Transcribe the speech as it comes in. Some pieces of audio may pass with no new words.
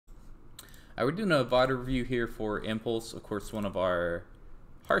We're doing a VOD review here for Impulse, of course, one of our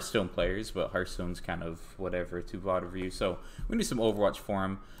Hearthstone players, but Hearthstone's kind of whatever to VOD review. So we're gonna do some Overwatch for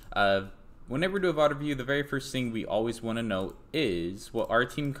him. Whenever we do a VOD review, the very first thing we always want to note is what our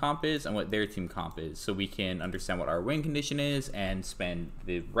team comp is and what their team comp is, so we can understand what our win condition is and spend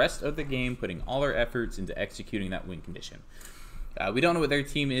the rest of the game putting all our efforts into executing that win condition. We don't know what their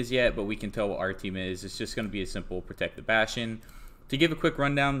team is yet, but we can tell what our team is. It's just going to be a simple protect the Bastion. To give a quick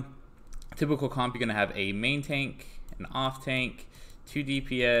rundown, typical comp, you're going to have a main tank, an off tank, 2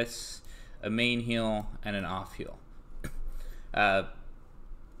 DPS, a main heal, and an off heal.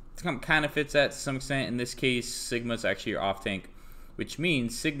 Kind of fits that to some extent. In this case, Sigma's actually your off tank, which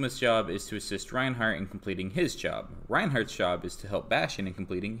means Sigma's job is to assist Reinhardt in completing his job. Reinhardt's job is to help Bastion in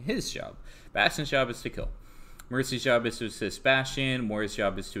completing his job. Bastion's job is to kill. Mercy's job is to assist Bastion. Moira's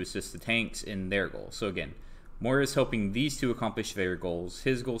job is to assist the tanks in their goals. So again, Moira's helping these two accomplish their goals.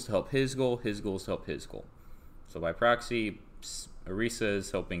 His goal is to help his goal. His goal is to help his goal. So by proxy, Orisa is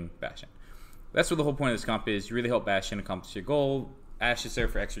helping Bastion. That's what the whole point of this comp is. You really help Bastion accomplish your goal. Ashe is there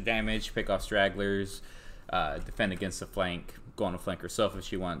for extra damage, pick off stragglers, defend against the flank, go on a flank herself if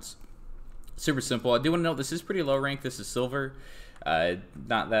she wants. Super simple. I do want to note this is pretty low rank. This is silver.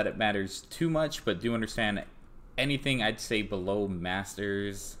 Not that it matters too much, but do understand anything I'd say below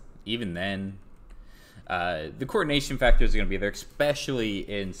masters, even then, the coordination factors are going to be there, especially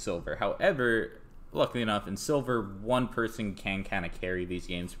in silver. However, luckily enough, in silver, one person can kind of carry these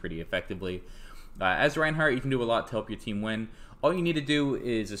games pretty effectively. As Reinhardt, you can do a lot to help your team win. All you need to do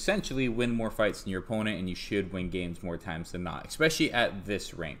is essentially win more fights than your opponent, and you should win games more times than not, especially at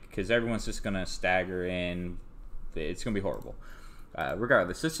this rank, because everyone's just going to stagger in. It's going to be horrible.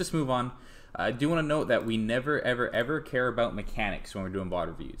 Regardless, let's just move on. I do want to note that we never, ever care about mechanics when we're doing VOD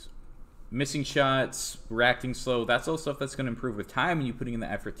reviews. Missing shots, reacting slow, that's all stuff that's going to improve with time and you putting in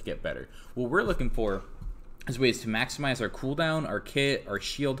the effort to get better. What we're looking for is ways to maximize our cooldown, our kit, our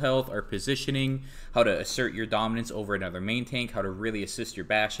shield health, our positioning, how to assert your dominance over another main tank, how to really assist your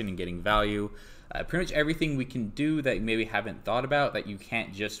Bastion in getting value. Pretty much everything we can do that you maybe haven't thought about that you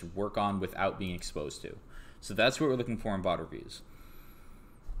can't just work on without being exposed to. So that's what we're looking for in VOD reviews.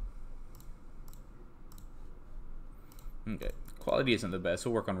 Okay, quality isn't the best.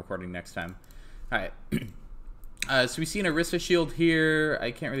 We'll work on recording next time. Alright. So we see an Orisa shield here. I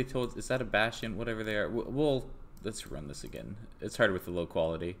can't really tell. Is that a Bastion? Whatever they are. Let's run this again. It's hard with the low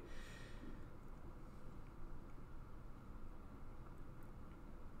quality.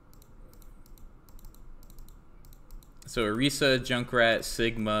 So Orisa, Junkrat,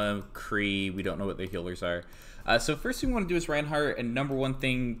 Sigma, Kree. We don't know what their healers are. So first thing we want to do is Reinhardt, and number one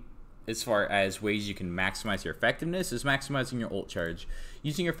thing as far as ways you can maximize your effectiveness is maximizing your ult charge.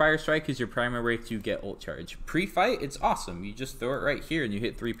 Using your Fire Strike is your primary way to get ult charge. Pre-fight, it's awesome. You just throw it right here and you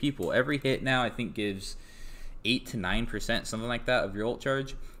hit 3 people. Every hit now I think gives 8 to 9%, something like that, of your ult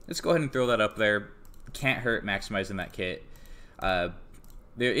charge. Let's go ahead and throw that up there. Can't hurt maximizing that kit. There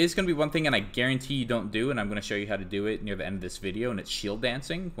is going to be one thing, and I guarantee you don't do, and I'm going to show you how to do it near the end of this video, and it's shield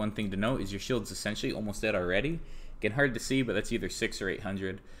dancing. One thing to note is your shield's essentially almost dead already. Again, hard to see, but that's either 6 or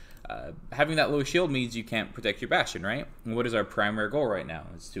 800. Having that low shield means you can't protect your Bastion, right? And what is our primary goal right now?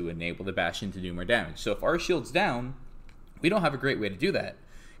 Is to enable the Bastion to do more damage. So if our shield's down, we don't have a great way to do that.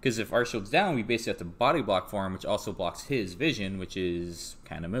 Because if our shield's down, we basically have to body block for him, which also blocks his vision, which is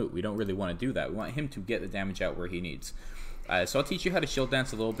kind of moot. We don't really want to do that. We want him to get the damage out where he needs. So I'll teach you how to shield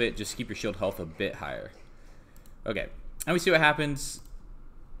dance a little bit. Just keep your shield health a bit higher. Okay, and we see what happens.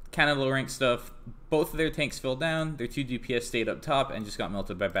 Kind of low rank stuff. Both of their tanks fell down. Their 2 DPS stayed up top and just got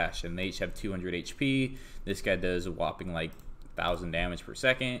melted by Bastion. They each have 200 HP. This guy does a whopping like 1,000 damage per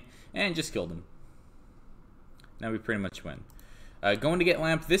second and just killed him. Now we pretty much win. Going to get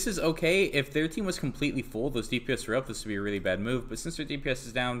Lamp. This is okay. If their team was completely full, those DPS were up, this would be a really bad move. But since their DPS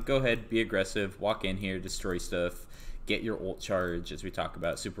is down, go ahead, be aggressive, walk in here, destroy stuff, get your ult charge, as we talk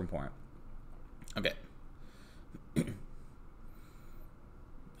about. Super important. Okay.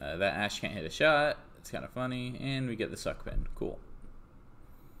 That Ashe can't hit a shot. It's kind of funny. And we get the suck pin. Cool.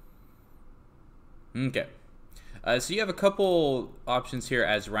 Okay. So you have a couple options here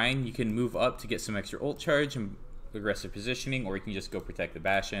as Ryan. You can move up to get some extra ult charge and aggressive positioning, or you can just go protect the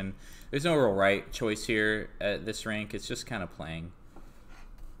Bastion. There's no real right choice here at this rank. It's just kind of playing.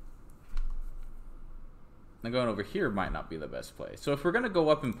 Now going over here might not be the best play. So if we're going to go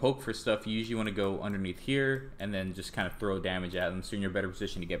up and poke for stuff, you usually want to go underneath here and then just kind of throw damage at them so you're in a better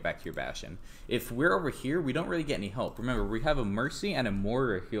position to get back to your Bastion. If we're over here, we don't really get any help. Remember, we have a Mercy and a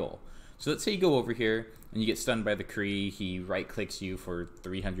Moira heal. So let's say you go over here and you get stunned by the Kree. He right clicks you for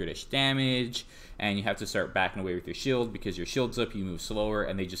 300-ish damage, and you have to start backing away with your shield because your shield's up, you move slower,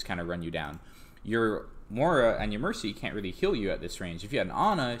 and they just kind of run you down. Your Mora and your Mercy can't really heal you at this range. If you had an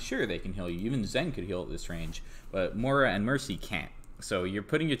Ana, sure, they can heal you. Even Zen could heal at this range, but Mora and Mercy can't. So you're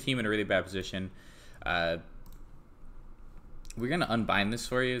putting your team in a really bad position. We're going to unbind this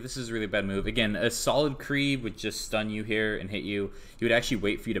for you. This is a really bad move. Again, a solid Kree would just stun you here and hit you. He would actually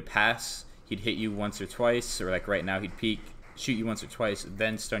wait for you to pass. He'd hit you once or twice, or like right now, he'd peek, shoot you once or twice,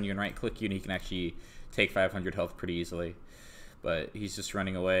 then stun you and right-click you, and he can actually take 500 health pretty easily. But he's just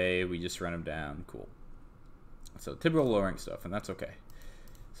running away. We just run him down. Cool. So typical low-rank stuff, and that's okay.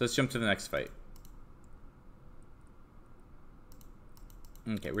 So let's jump to the next fight.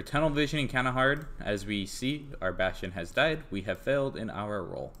 Okay, we're tunnel visioning kind of hard. As we see, our Bastion has died. We have failed in our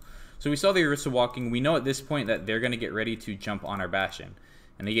role. So we saw the Orisa walking. We know at this point that they're going to get ready to jump on our Bastion.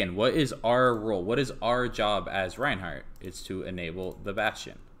 And again, what is our role? What is our job as Reinhardt? It's to enable the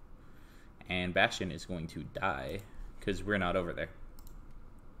Bastion. And Bastion is going to die because we're not over there.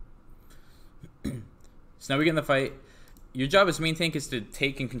 So now we get in the fight. Your job as main tank is to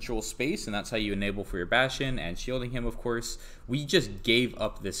take and control space, and that's how you enable for your Bastion and shielding him, of course. We just gave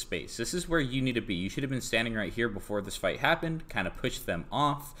up this space. This is where you need to be. You should have been standing right here before this fight happened, kind of push them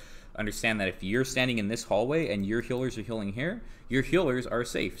off. Understand that if you're standing in this hallway and your healers are healing here, your healers are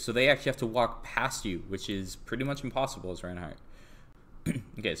safe. So they actually have to walk past you, which is pretty much impossible as Reinhardt.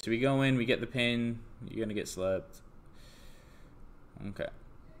 Okay, so we go in, we get the pin. You're going to get slept. Okay.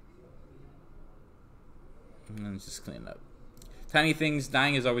 And then just clean it up. Tiny things,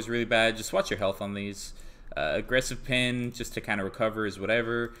 dying is always really bad. Just watch your health on these. Aggressive pin, just to kind of recover is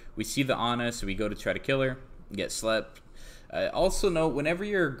whatever. We see the Ana, so we go to try to kill her. Get slept. Also note, whenever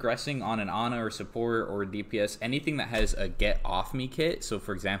you're aggressing on an Ana or support or DPS, anything that has a get off me kit, so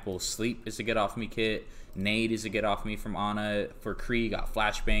for example, sleep is a get off me kit, nade is a get off me from Ana, for Kree you got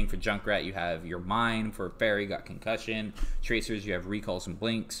flashbang, for Junkrat you have your mine, for Fairy you got concussion, Tracers you have recalls and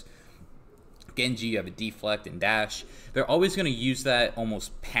blinks, Genji you have a deflect and dash. They're always going to use that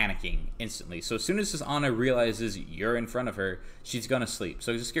almost panicking instantly. So as soon as this Ana realizes you're in front of her, she's going to sleep.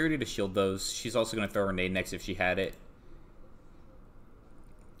 So just get ready to shield those. She's also going to throw her nade next if she had it.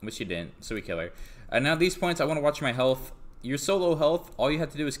 But she didn't, so we kill her. Now these points, I want to watch my health. You're so low health, all you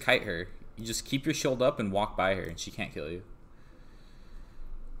have to do is kite her. You just keep your shield up and walk by her, and she can't kill you.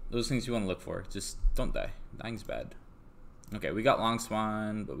 Those things you want to look for. Just don't die. Dying's bad. Okay, we got long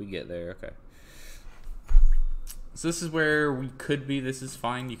spawn, but we get there. Okay. So this is where we could be. This is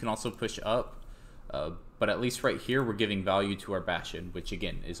fine. You can also push up. But at least right here, we're giving value to our Bastion, which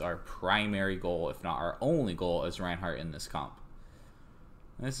again is our primary goal, if not our only goal as Reinhardt in this comp.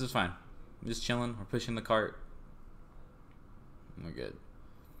 And this is fine. I'm just chilling. We're pushing the cart. We're good.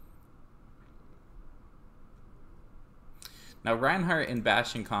 Now, Reinhardt in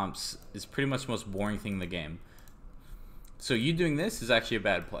Bastion comps is pretty much the most boring thing in the game. So you doing this is actually a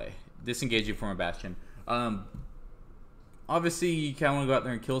bad play. Disengaging from a Bastion. Obviously, you kind of want to go out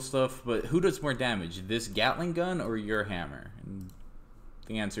there and kill stuff, but who does more damage, this Gatling gun or your hammer? And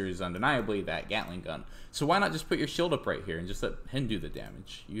the answer is undeniably that Gatling gun. So why not just put your shield up right here and just let him do the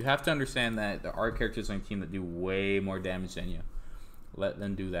damage? You have to understand that there are characters on your team that do way more damage than you. Let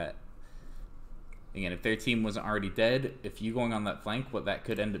them do that. Again, if their team wasn't already dead, if you going on that flank, what that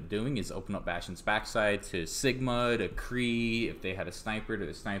could end up doing is open up Bastion's backside to Sigma, to Kree. If they had a sniper, to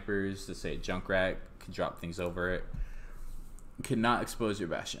the snipers, to say a Junkrat, could drop things over it. Could not expose your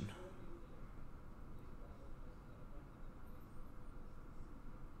Bastion.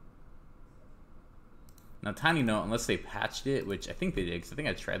 Now, tiny note, unless they patched it, which I think they did, because I think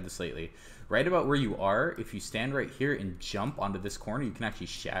I tried this lately. Right about where you are, if you stand right here and jump onto this corner, you can actually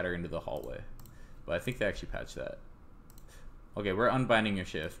shatter into the hallway. But I think they actually patched that. Okay, we're unbinding your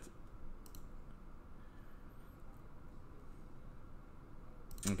shift.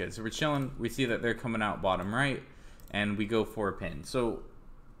 Okay, so we're chilling. We see that they're coming out bottom right, and we go for a pin. So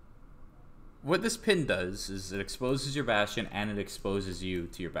what this pin does is it exposes your Bastion and it exposes you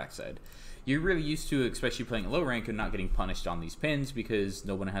to your backside. You're really used to, especially playing low rank, and not getting punished on these pins because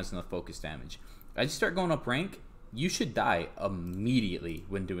no one has enough focus damage. As you start going up rank, you should die immediately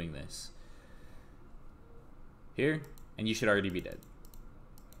when doing this. Here, and you should already be dead.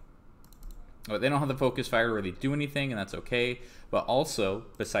 But they don't have the focus fire to really do anything, and that's okay. But also,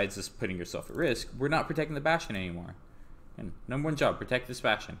 besides just putting yourself at risk, we're not protecting the Bastion anymore. And number one job, protect this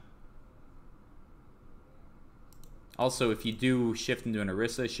Bastion. Also, if you do shift into an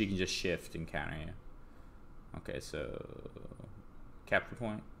Orisa, she can just shift and counter you. Okay, so cap the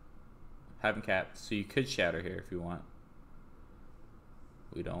point. Haven't capped, so you could shatter here if you want.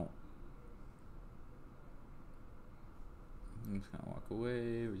 We don't. I'm just gonna walk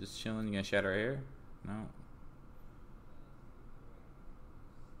away. We're just chilling. You gonna shatter our air? No.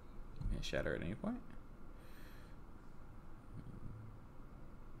 You gonna shatter at any point?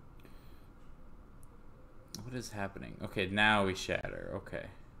 What is happening? Okay, now we shatter. Okay.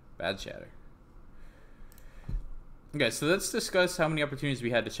 Bad shatter. Okay, so let's discuss how many opportunities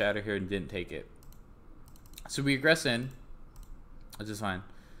we had to shatter here and didn't take it. So we aggress in. That's just fine.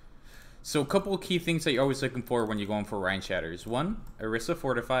 So a couple of key things that you're always looking for when you're going for Rhine shatters. One, Orisa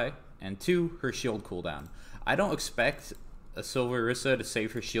fortify, and two, her shield cooldown. I don't expect a silver Orisa to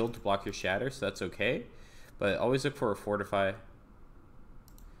save her shield to block your shatter, so that's okay. But always look for a fortify.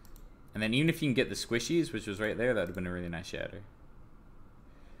 And then even if you can get the squishies, which was right there, that would have been a really nice shatter.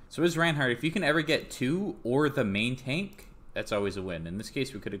 So as Reinhardt, if you can ever get 2 or the main tank, that's always a win. In this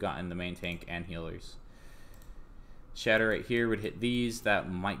case, we could have gotten the main tank and healers. Shatter right here would hit these. That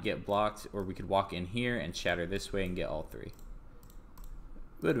might get blocked, or we could walk in here and shatter this way and get all 3.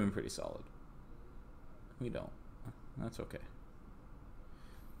 Would have been pretty solid. We don't. That's okay.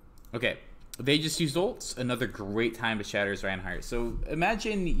 Okay. They just used ults. Another great time to shatter is Reinhardt. So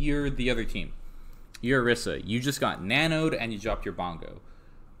imagine you're the other team. You're Orisa. You just got nanoed and you dropped your bongo.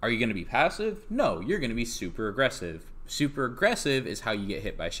 Are you going to be passive? No, you're going to be super aggressive. Super aggressive is how you get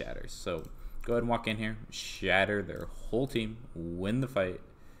hit by shatters. So go ahead and walk in here. Shatter their whole team. Win the fight.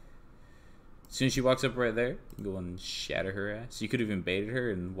 As soon as she walks up right there, you go and shatter her ass. You could have even baited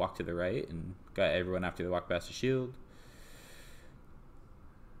her and walked to the right and got everyone after they walk past the shield.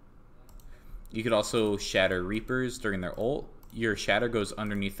 You could also shatter Reapers during their ult. Your shatter goes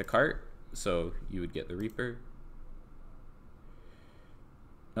underneath the cart, so you would get the Reaper.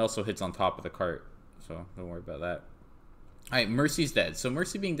 It also hits on top of the cart, so don't worry about that. Alright, Mercy's dead. So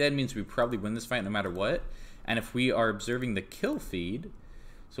Mercy being dead means we probably win this fight no matter what. And if we are observing the kill feed,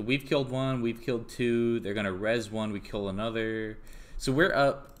 so we've killed 1, we've killed 2, they're going to res 1, we kill another. So we're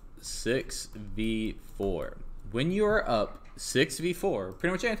up 6v4. When you're up 6v4,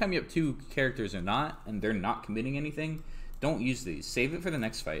 pretty much anytime you have 2 characters or not, and they're not committing anything, don't use these. Save it for the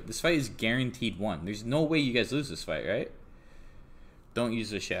next fight. This fight is guaranteed 1. There's no way you guys lose this fight, right? Don't use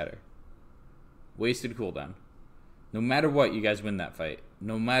the shatter. Wasted cooldown. No matter what, you guys win that fight.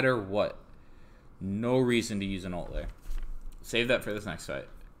 No matter what. No reason to use an ult there. Save that for this next fight.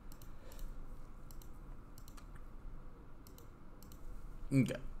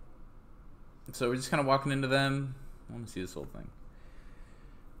 Okay. So we're just kind of walking into them. I want to see this whole thing.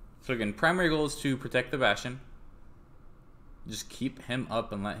 So again, primary goal is to protect the Bastion. Just keep him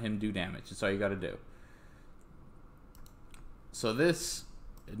up and let him do damage. That's all you got to do. So this,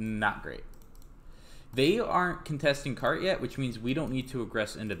 not great. They aren't contesting cart yet, which means we don't need to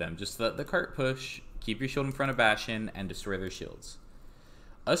aggress into them. Just let the cart push, keep your shield in front of Bastion, and destroy their shields.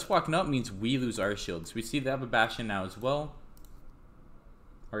 Us walking up means we lose our shields. We see they have a Bastion now as well.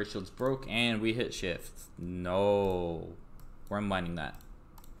 Our shield's broke, and we hit shift. No. We're unwinding that.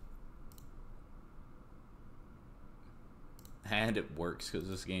 And it works, because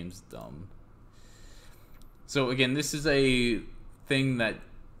this game's dumb. So again, this is a thing that,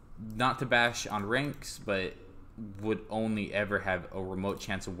 not to bash on ranks, but would only ever have a remote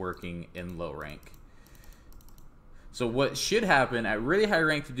chance of working in low rank. So what should happen at really high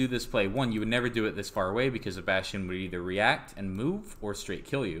rank to do this play, one, you would never do it this far away because a Bastion would either react and move or straight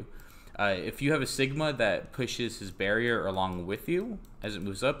kill you. If you have a Sigma that pushes his barrier along with you as it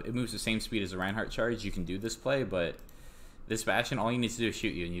moves up, it moves the same speed as a Reinhardt charge, you can do this play, but this Bastion, all you need to do is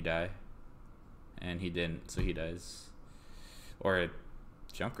shoot you and you die. And he didn't, so he dies. Or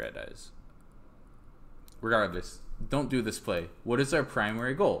Junkrat dies. Regardless, don't do this play. What is our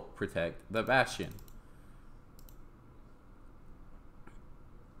primary goal? Protect the Bastion.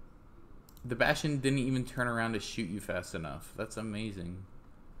 The Bastion didn't even turn around to shoot you fast enough. That's amazing.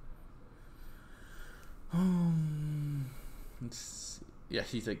 Yeah,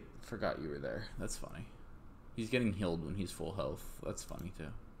 he's like, forgot you were there. That's funny. He's getting healed when he's full health. That's funny too.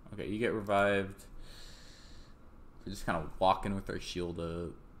 Okay, you get revived. We're just kind of walking with our shield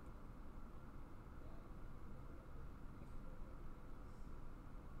up.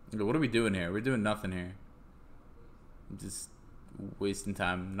 What are we doing here? We're doing nothing here. Just wasting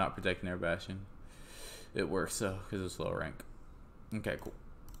time, not protecting our Bastion. It works though, because it's low rank. Okay, cool.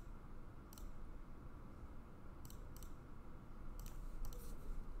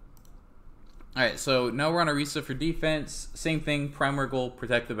 Alright, so now we're on Orisa for defense. Same thing, primary goal,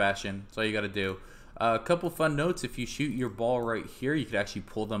 protect the Bastion. That's all you gotta do. A couple fun notes, if you shoot your ball right here, you could actually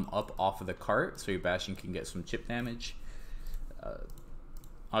pull them up off of the cart, so your Bastion can get some chip damage.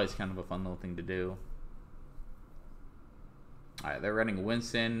 Always kind of a fun little thing to do. Alright, they're running a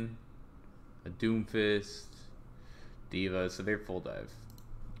Winston, a Doomfist, Diva, so they're full dive.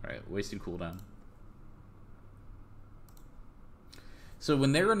 Alright, wasted cooldown. So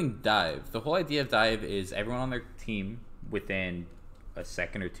when they're running dive, the whole idea of dive is everyone on their team within a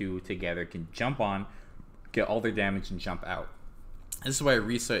second or two together can jump on, get all their damage, and jump out. This is why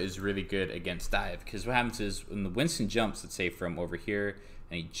Risa is really good against dive, because what happens is when the Winston jumps, let's say from over here,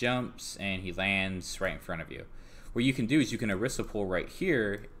 and he jumps and he lands right in front of you. What you can do is you can Orisa pull right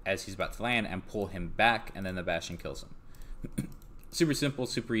here as he's about to land and pull him back, and then the Bastion kills him. Super simple,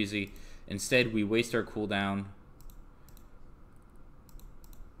 super easy. Instead, we waste our cooldown.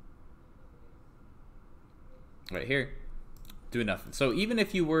 Right here, doing nothing. So even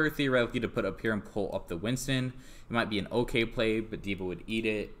if you were theoretically to put up here and pull up the Winston, it might be an okay play, but Diva would eat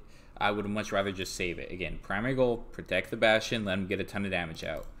it. I would much rather just save it. Again, primary goal, protect the Bastion, let him get a ton of damage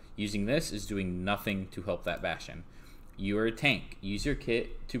out. Using this is doing nothing to help that Bastion. You are a tank. Use your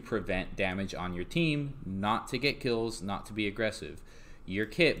kit to prevent damage on your team, not to get kills, not to be aggressive. Your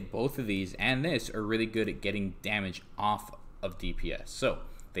kit, both of these and this, are really good at getting damage off of DPS. So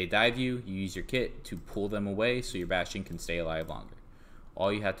they dive you, you use your kit to pull them away so your Bastion can stay alive longer.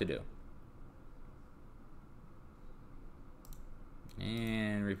 All you have to do.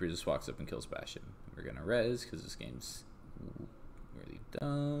 And Reaper just walks up and kills Bastion. We're gonna res because this game's really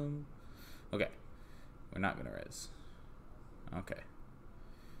dumb. Okay, we're not gonna res. Okay,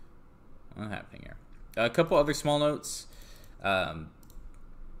 what's happening here? A couple other small notes.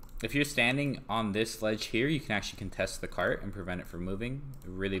 If you're standing on this ledge here, you can actually contest the cart and prevent it from moving.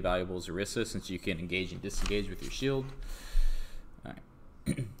 Really valuable as Orisa, since you can engage and disengage with your shield. All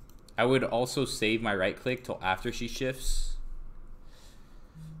right. I would also save my right click till after she shifts,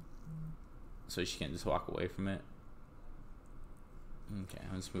 so she can't just walk away from it. Okay,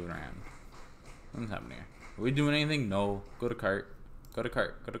 I'm just moving around. What's happening here? Are we doing anything? No. Go to cart. Go to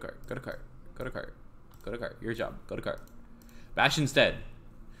cart. Go to cart. Go to cart. Go to cart. Go to cart. Your job. Go to cart. Bastion's dead.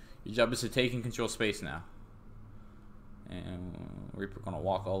 Your job is to take and control space now. And Reaper gonna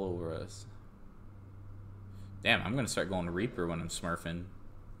walk all over us. Damn, I'm gonna start going to Reaper when I'm smurfing.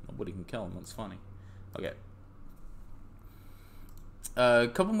 Nobody can kill him. That's funny. Okay. A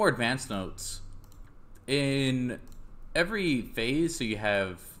couple more advanced notes. In every phase, so you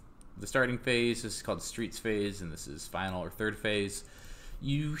have the starting phase, this is called Streets phase, and this is final or third phase.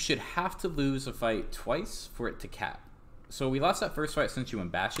 You should have to lose a fight twice for it to cap. So we lost that first fight since you when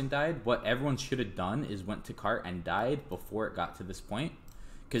Bastion died. What everyone should have done is went to cart and died before it got to this point.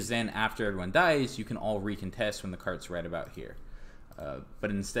 Because then after everyone dies, you can all recontest when the cart's right about here. But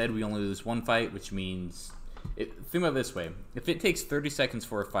instead, we only lose one fight, which means... think about it this way. If it takes 30 seconds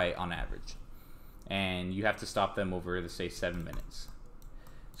for a fight on average, and you have to stop them over, let's say, 7 minutes.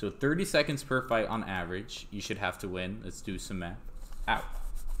 So 30 seconds per fight on average, you should have to win. Let's do some math. Ow.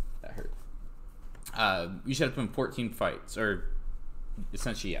 That hurt. You should have to win 14 fights, or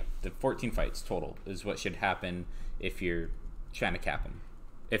essentially, yeah, the 14 fights total is what should happen if you're trying to cap them.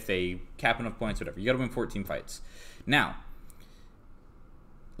 If they cap enough points, whatever, you got to win 14 fights. Now,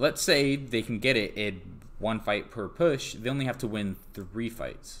 let's say they can get it in one fight per push. They only have to win 3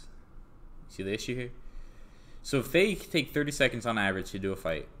 fights. See the issue here? So if they take 30 seconds on average to do a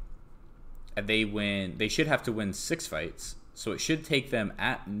fight, and they win, they should have to win 6 fights. So it should take them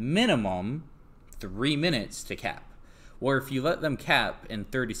at minimum 3 minutes to cap. Or if you let them cap in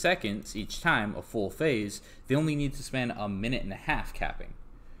 30 seconds each time, a full phase, they only need to spend a minute and a half capping.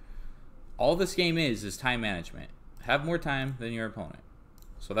 All this game is time management. Have more time than your opponent.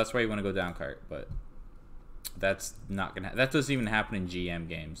 So that's why you want to go down cart, but that's not gonna. That doesn't even happen in GM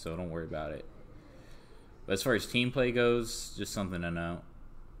games, so don't worry about it. But as far as team play goes, just something to know.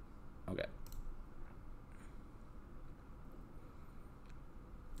 Okay.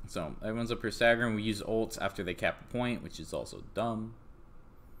 So everyone's up here staggering. We use ults after they cap a point, which is also dumb.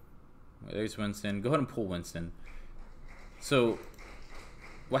 There's Winston. Go ahead and pull Winston. So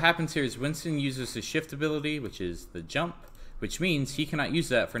what happens here is Winston uses his shift ability, which is the jump, which means he cannot use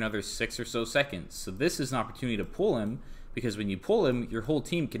that for another 6 or so seconds. So this is an opportunity to pull him, because when you pull him, your whole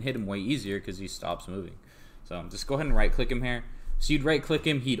team can hit him way easier because he stops moving. So just go ahead and right click him here. So you'd right click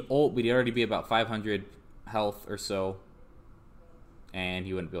him, he'd ult, but he'd already be about 500 health or so, and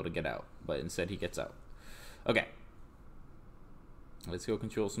he wouldn't be able to get out, but instead he gets out. Okay, let's go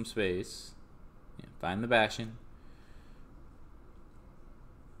control some space. Yeah, find the Bastion.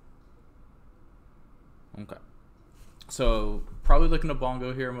 Okay, so probably looking to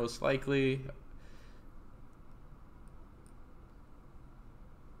bongo here most likely.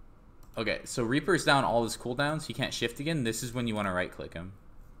 Okay, so Reaper's down all his cooldowns. He can't shift again. This is when you want to right click him.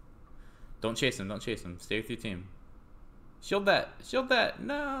 Don't chase him, don't chase him. Stay with your team. Shield that! Shield that!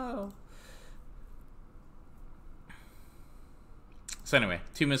 No! So anyway,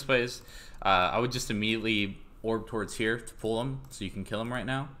 2 misplays. I would just immediately orb towards here to pull him so you can kill him right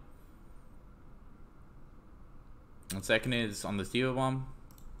now. And second is on this Diva Bomb,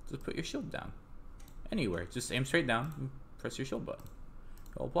 just put your shield down. Anywhere, just aim straight down and press your shield button.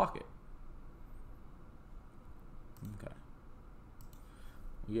 It'll block it. Okay.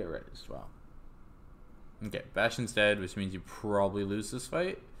 You get ready as well. Okay, Bastion's dead, which means you probably lose this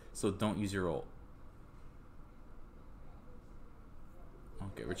fight, so don't use your ult.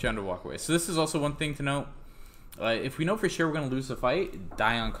 Okay, we're trying to walk away. So this is also one thing to note. If we know for sure we're going to lose the fight,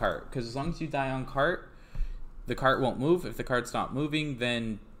 die on cart. Because as long as you die on cart, the cart won't move. If the cart's not moving,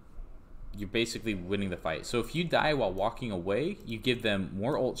 then you're basically winning the fight. So if you die while walking away, you give them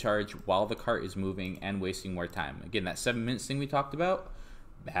more ult charge while the cart is moving and wasting more time. Again, that 7 minutes thing we talked about,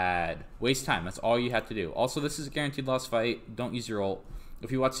 bad. Waste time. That's all you have to do. Also, this is a guaranteed loss fight. Don't use your ult.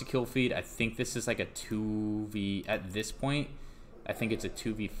 If you watch the kill feed, I think this is like a 2v... At this point, I think it's a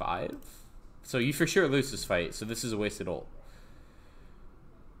 2v5. So you for sure lose this fight. So this is a wasted ult.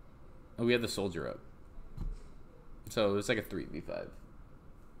 Oh, we have the soldier up. So it's like a 3v5.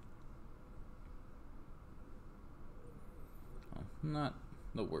 Oh, not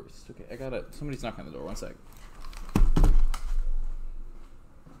the worst. Okay, I gotta... Somebody's knocking on the door. One sec.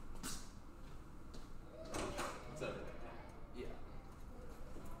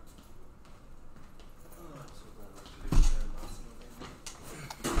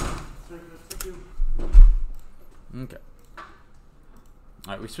 Okay.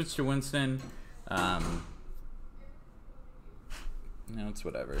 Alright, we switched to Winston. No, it's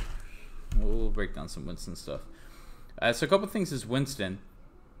whatever. We'll break down some Winston stuff. So a couple things is Winston.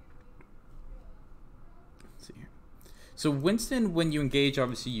 Let's see here. So Winston, when you engage,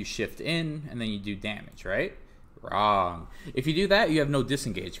 obviously you shift in and then you do damage, right? Wrong. If you do that, you have no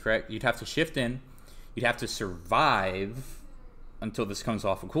disengage, correct? You'd have to shift in. You'd have to survive until this comes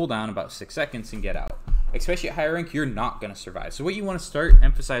off a cooldown, about 6 seconds, and get out. Especially at higher rank, you're not going to survive. So what you want to start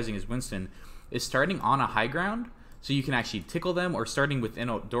emphasizing as Winston is starting on a high ground so you can actually tickle them, or starting within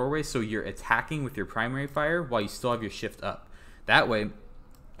a doorway so you're attacking with your primary fire while you still have your shift up. That way,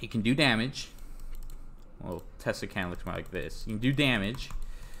 you can do damage. Well, Tesla can looks more like this. You can do damage.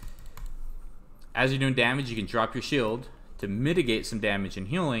 As you're doing damage, you can drop your shield to mitigate some damage and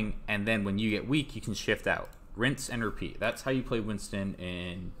healing, and then when you get weak, you can shift out. Rinse and repeat. That's how you play Winston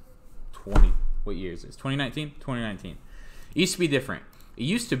in what year is this? 2019? 2019. It used to be different. It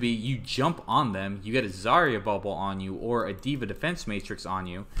used to be you jump on them, you get a Zarya bubble on you or a Diva defense matrix on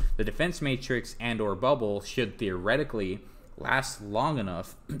you. The defense matrix and or bubble should theoretically last long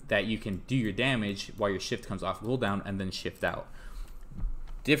enough that you can do your damage while your shift comes off cooldown and then shift out.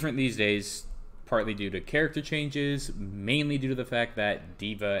 Different these days, partly due to character changes, mainly due to the fact that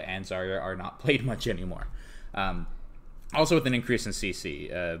Diva and Zarya are not played much anymore. Also with an increase in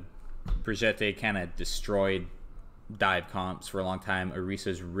CC. Brigitte kind of destroyed dive comps for a long time.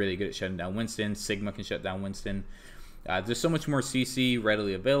 Orisa's really good at shutting down Winston. Sigma can shut down Winston. There's so much more CC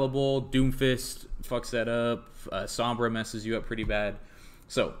readily available. Doomfist fucks that up. Sombra messes you up pretty bad.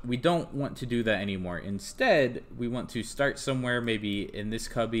 So we don't want to do that anymore. Instead, we want to start somewhere, maybe in this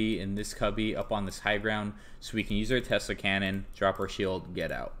cubby, up on this high ground, so we can use our Tesla cannon, drop our shield,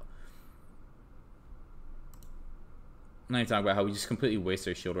 get out. I'm not even talking about how we just completely waste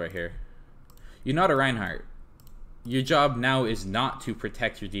our shield right here. You're not a Reinhardt. Your job now is not to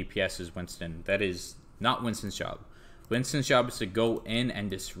protect your DPS as Winston. That is not Winston's job. Winston's job is to go in and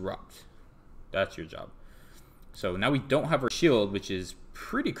disrupt. That's your job. So now we don't have our shield, which is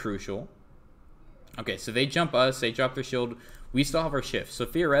pretty crucial. Okay, so they jump us, they drop their shield. We still have our shift. So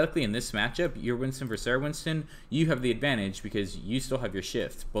theoretically, in this matchup, you're Winston versus Sarah Winston. You have the advantage because you still have your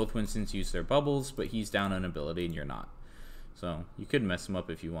shift. Both Winstons use their bubbles, but he's down on ability and you're not. So you could mess him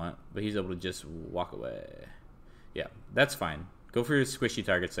up if you want, but he's able to just walk away. Yeah, that's fine. Go for your squishy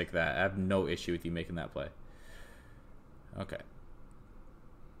targets like that. I have no issue with you making that play. Okay.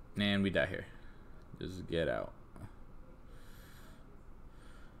 And we die here. Just get out.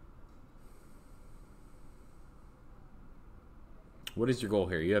 What is your goal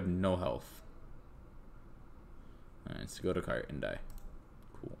here? You have no health. Alright, so go to cart and die.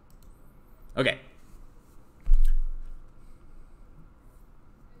 Cool. Okay.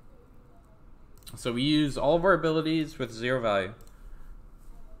 So we use all of our abilities with 0 value.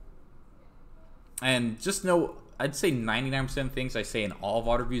 And just know, I'd say 99% of things I say in all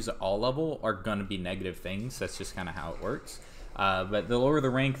VOD reviews at all level are going to be negative things. That's just kind of how it works. But the lower the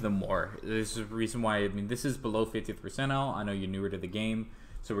rank, the more. There's a reason why, I mean, this is below 50th percentile. I know you're newer to the game,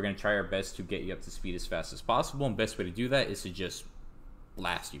 so we're going to try our best to get you up to speed as fast as possible. And best way to do that is to just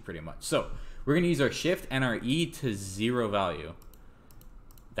blast you pretty much. So we're going to use our shift and our E to 0 value.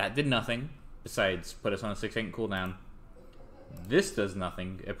 That did nothing besides put us on a 6-second cooldown. This does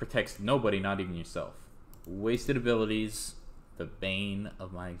nothing. It protects nobody, not even yourself. Wasted abilities. The bane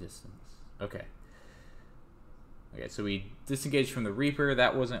of my existence. Okay. Okay, so we disengaged from the Reaper.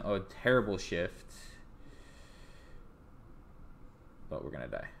 That wasn't a terrible shift. But we're gonna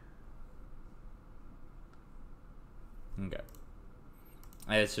die. Okay.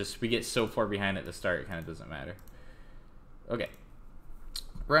 It's just, we get so far behind at the start, it kind of doesn't matter. Okay.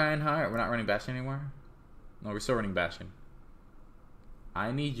 Reinhardt, we're not running Bastion anymore? No, we're still running Bastion.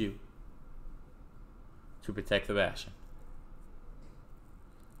 I need you to protect the Bastion.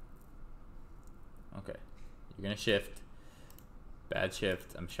 Okay. You're gonna shift. Bad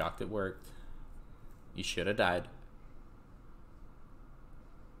shift. I'm shocked it worked. You should have died.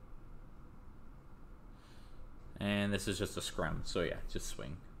 And this is just a scrum, so yeah, just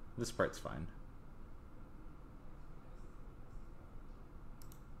swing. This part's fine.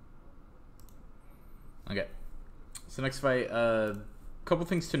 Okay. So next fight, couple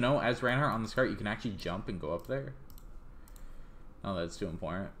things to know. As Reinhardt on the start, you can actually jump and go up there. Oh, that's too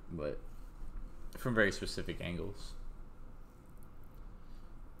important, but from very specific angles.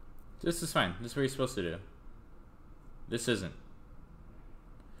 This is fine. This is what you're supposed to do. This isn't.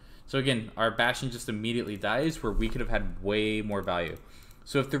 So again, our Bastion just immediately dies where we could have had way more value.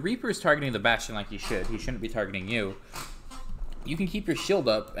 So if the Reaper is targeting the Bastion like he shouldn't be targeting you. You can keep your shield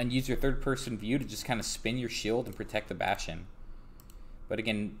up and use your third-person view to just kind of spin your shield and protect the Bastion. But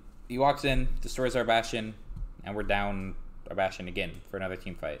again, he walks in, destroys our Bastion, and we're down our Bastion again for another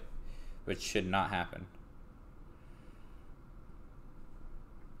team fight, which should not happen.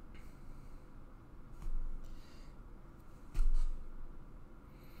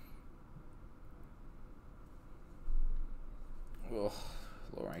 Ugh,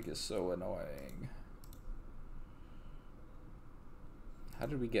 low rank is so annoying. How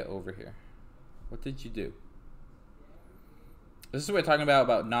did we get over here? What did you do? This is what we're talking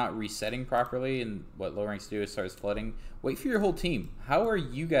about not resetting properly, and what low ranks do is starts flooding. Wait for your whole team. How are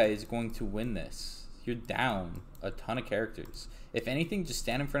you guys going to win this? You're down a ton of characters. If anything, just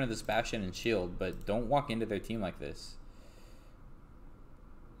stand in front of this Bastion and shield, but don't walk into their team like this.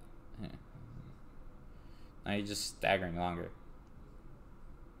 Yeah. Now you're just staggering longer.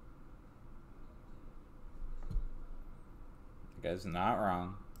 You guys are not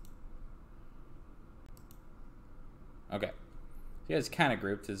wrong. Okay. You guys kind of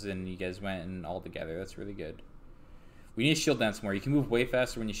grouped, as in you guys went and all together. That's really good. We need to shield dance more. You can move way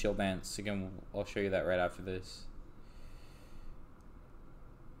faster when you shield dance. Again, I'll show you that right after this.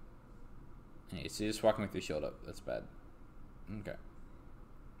 Okay, so you're just walking with your shield up. That's bad. Okay.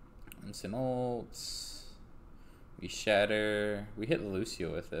 Instant ults. We shatter. We hit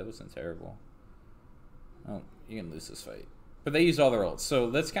Lucio with it. It wasn't terrible. Oh, you can lose this fight. But they used all their ults. So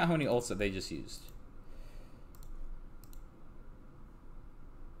let's count how many ults that they just used.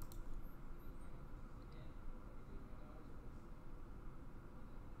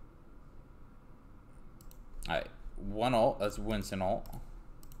 Alright, one ult, that's Winston ult.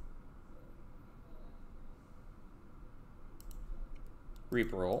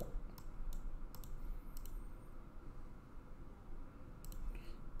 Reaper ult.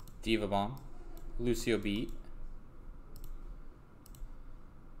 Diva Bomb. Lucio beat.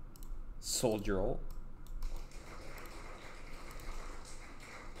 Soldier ult.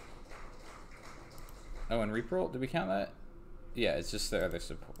 Oh, and Reaper ult, did we count that? Yeah, it's just the other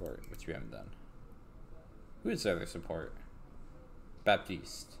support, which we haven't done. Who is the other support?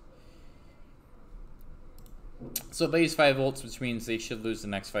 Baptiste. So they use 5 ults, which means they should lose the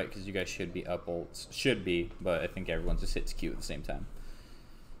next fight because you guys should be up ults. Should be, but I think everyone just hits Q at the same time.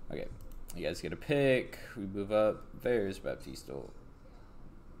 Okay, you guys get a pick. We move up. There's Baptiste ult.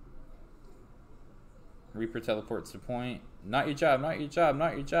 Reaper teleports to point. Not your job, not your job,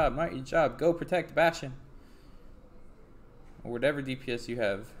 not your job, not your job. Go protect Bastion. Or whatever DPS you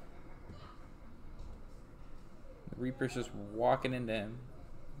have. The Reaper's just walking into him.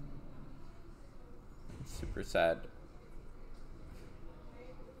 It's super sad.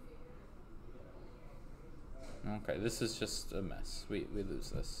 Okay, this is just a mess. We lose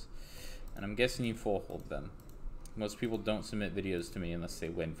this. And I'm guessing you full hold them. Most people don't submit videos to me unless they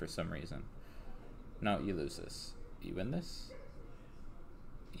win for some reason. No, you lose this. You win this?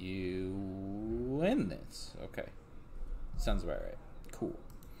 You win this. Okay. Sounds about right. Cool.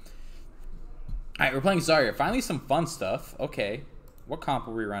 Alright, we're playing Zarya. Finally some fun stuff. Okay. What comp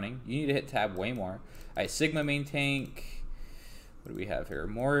are we running? You need to hit tab way more. Alright, Sigma main tank. What do we have here?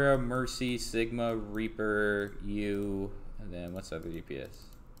 Moira, Mercy, Sigma, Reaper, you, and then what's the other DPS?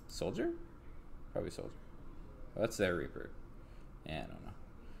 Soldier? Probably Soldier. Oh, that's their Reaper. Yeah, I don't know.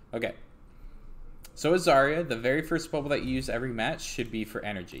 Okay. So with Zarya, the very first bubble that you use every match should be for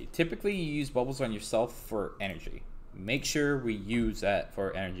energy. Typically, you use bubbles on yourself for energy. Make sure we use that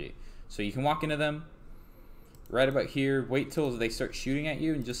for energy. So you can walk into them right about here, wait till they start shooting at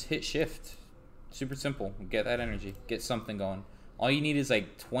you, and just hit shift. Super simple. Get that energy. Get something going. All you need is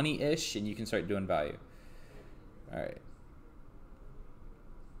like 20-ish, and you can start doing value. Alright.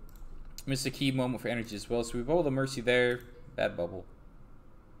 Missed a key moment for energy as well. So we bubble the Mercy there. Bad bubble.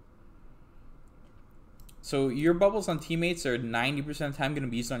 So your bubbles on teammates are 90% of the time going to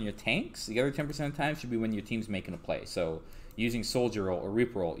be used on your tanks. The other 10% of the time should be when your team's making a play. So using Soldier Roll or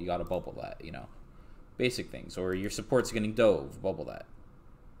Reaper Roll, you got to bubble that, you know. Basic things. Or your support's getting dove, bubble that.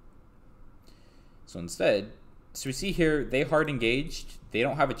 So instead, so we see here, they hard engaged. They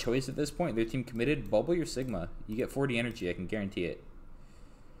don't have a choice at this point. Their team committed. Bubble your Sigma. You get 40 energy, I can guarantee it.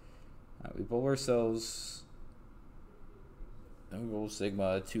 We bubble ourselves. Then we roll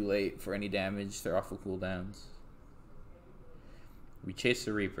Sigma, too late for any damage. They're awful cooldowns. We chase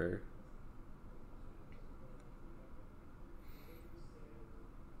the Reaper.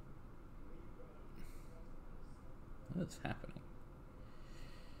 What's happening?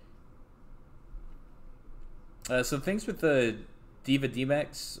 So things with the Diva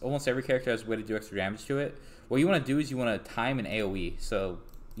D-Max, almost every character has a way to do extra damage to it. What you want to do is you want to time an AoE. So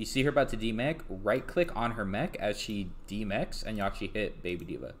you see her about to D-mech, right click on her mech as she D-mechs, and you actually hit Baby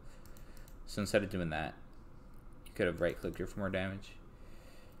Diva. So instead of doing that, you could have right clicked her for more damage.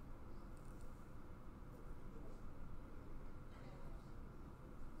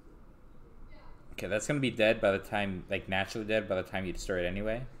 Okay, that's going to be dead by the time, like naturally dead by the time you destroy it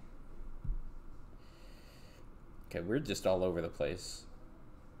anyway. Okay, we're just all over the place.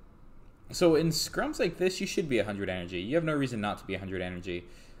 So in scrums like this, you should be 100 energy. You have no reason not to be 100 energy.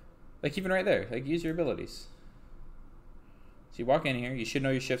 Like even right there, like use your abilities. So you walk in here, you should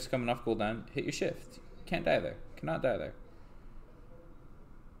know your shift's coming off cooldown. Hit your shift. You can't die there. Cannot die there.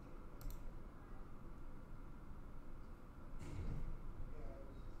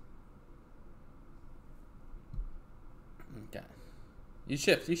 Okay. You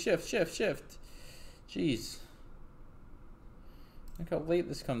shift, shift. Jeez. Look how late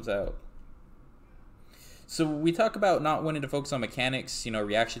this comes out. So we talk about not wanting to focus on mechanics, you know,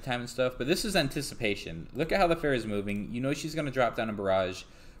 reaction time and stuff, but this is anticipation. Look at how the fair is moving. You know she's going to drop down a barrage.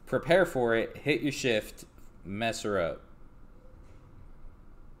 Prepare for it. Hit your shift. Mess her up.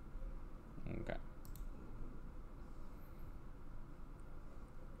 Okay.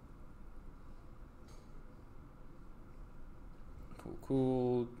 Cool,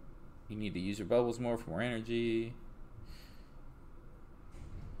 cool. You need to use your bubbles more for more energy.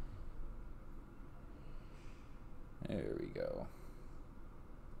 There we go.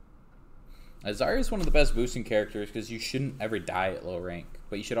 Zarya is one of the best boosting characters because you shouldn't ever die at low rank,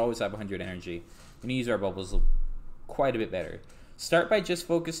 but you should always have 100 energy. We need to use our bubbles quite a bit better. Start by just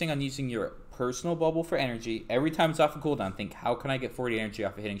focusing on using your personal bubble for energy. Every time it's off a cooldown, think, how can I get 40 energy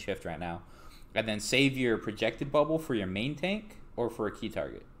off of hitting shift right now? And then save your projected bubble for your main tank or for a key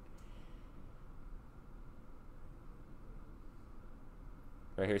target.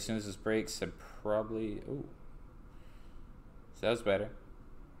 Right here, as soon as this breaks, I'd probably... Ooh. So that was better.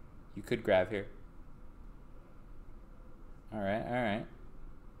 You could grab here. Alright, alright.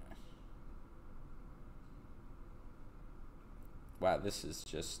 Wow, this is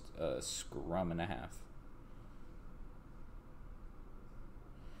just a scrum and a half.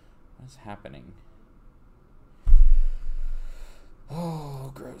 What's happening?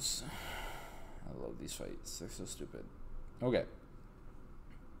 Oh, gross. I love these fights. They're so stupid. Okay.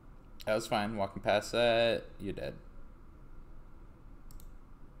 That was fine. Walking past that, you're dead.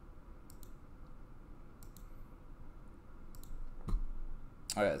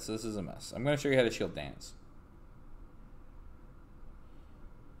 Alright, so this is a mess. I'm going to show you how to shield dance.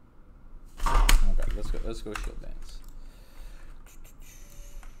 Okay, let's go shield dance.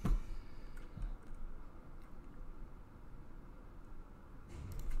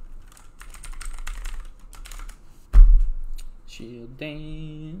 Shield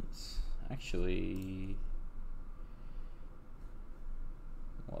dance. Actually,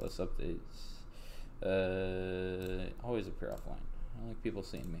 well, this updates. Always appear offline. I don't like people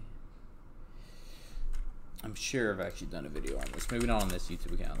seeing me. I'm sure I've actually done a video on this. Maybe not on this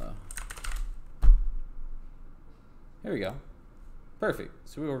YouTube account though. Here we go. Perfect.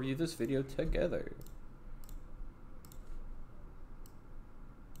 So we'll review this video together.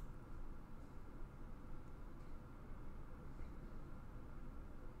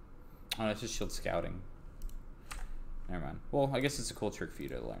 Oh, it's just shield scouting. Never mind. Well, I guess it's a cool trick for you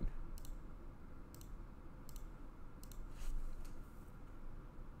to learn.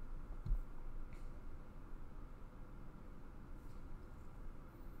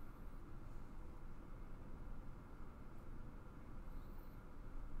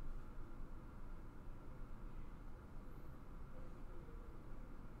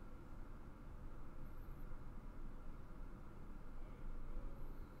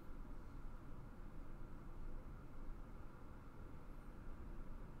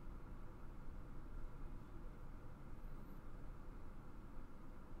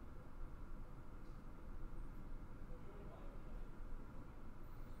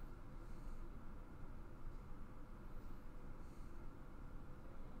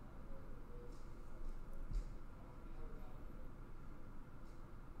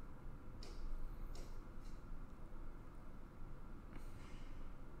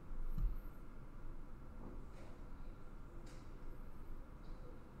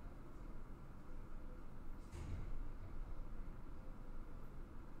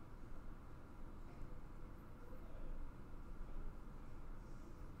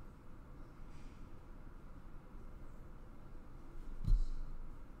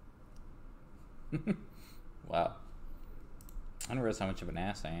 Wow. I didn't realize how much of an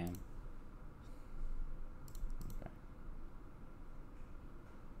ass I am.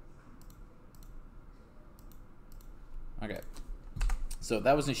 Okay. So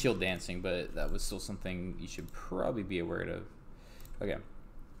that wasn't shield dancing, but that was still something you should probably be aware of. Okay.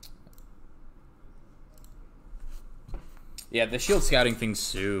 Yeah, the shield scouting thing's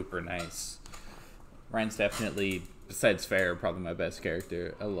super nice. Ryan's definitely, besides Fair, probably my best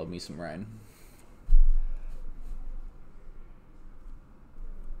character. I love me some Ryan.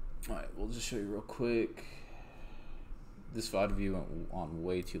 Alright, we'll just show you real quick. This VOD view went on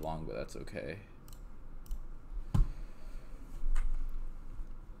way too long, but that's okay.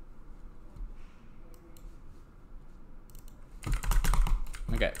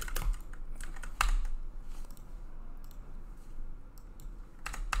 Okay.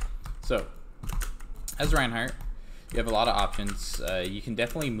 So, as Reinhardt, you have a lot of options. You can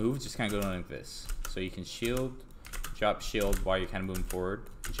definitely move, just kind of go like this. So you can shield, drop shield while you're kind of moving forward,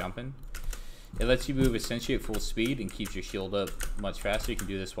 jumping. It lets you move essentially at full speed and keeps your shield up much faster. You can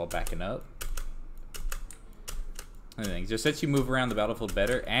do this while backing up. Other things. It lets you move around the battlefield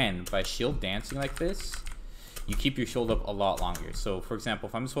better, and by shield dancing like this, you keep your shield up a lot longer. So, for example,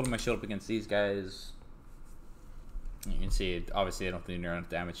 if I'm just holding my shield up against these guys, you can see, obviously, I don't do enough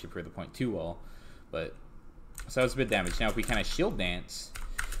damage to prove the point too well, but so that was a bit of damage. Now, if we kind of shield dance,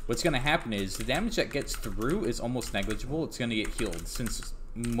 what's going to happen is the damage that gets through is almost negligible. It's going to get healed. Since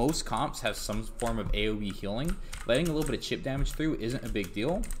most comps have some form of AoE healing, letting a little bit of chip damage through isn't a big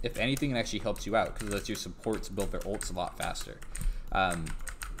deal. If anything, it actually helps you out because it lets your supports build their ults a lot faster.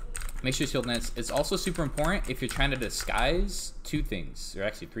 Make sure you shield dance. It's also super important if you're trying to disguise two things, or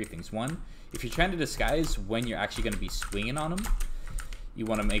actually three things. One, if you're trying to disguise when you're actually going to be swinging on them, you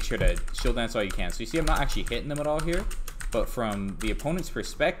want to make sure to shield dance all you can. So you see I'm not actually hitting them at all here, but from the opponent's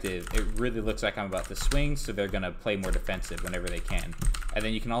perspective, it really looks like I'm about to swing, so they're going to play more defensive whenever they can. And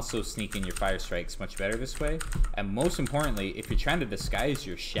then you can also sneak in your fire strikes much better this way. And most importantly, if you're trying to disguise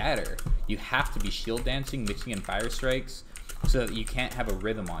your shatter, you have to be shield dancing, mixing in fire strikes, so that you can't have a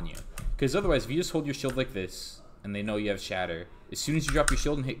rhythm on you. Because otherwise, if you just hold your shield like this, and they know you have shatter, as soon as you drop your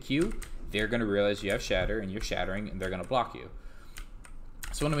shield and hit Q, they're going to realize you have shatter, and you're shattering, and they're going to block you.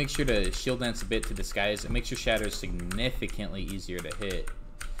 So I want to make sure to shield dance a bit to disguise. It makes your shatter significantly easier to hit,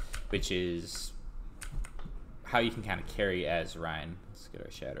 which is how you can kind of carry as Ryan. Let's get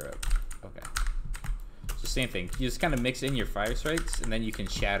our shatter up. Okay. So same thing. You just kind of mix in your fire strikes, and then you can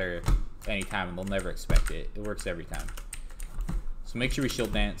shatter anytime, and they'll never expect it. It works every time. So make sure we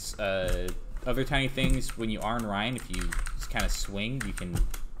shield dance. Other tiny things, when you are in Ryan, if you just kind of swing, you can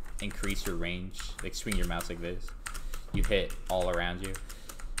increase your range. Like swing your mouse like this. You hit all around you.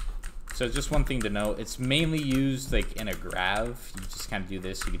 So just one thing to note, it's mainly used like in a grav. You just kind of do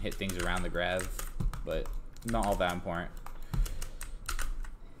this, you can hit things around the grav, but not all that important.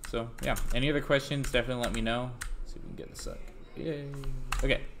 So yeah, any other questions, definitely let me know. Let's see if we can get this up. Yay.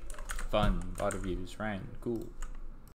 Okay, fun, a lot of views, Ryan, cool.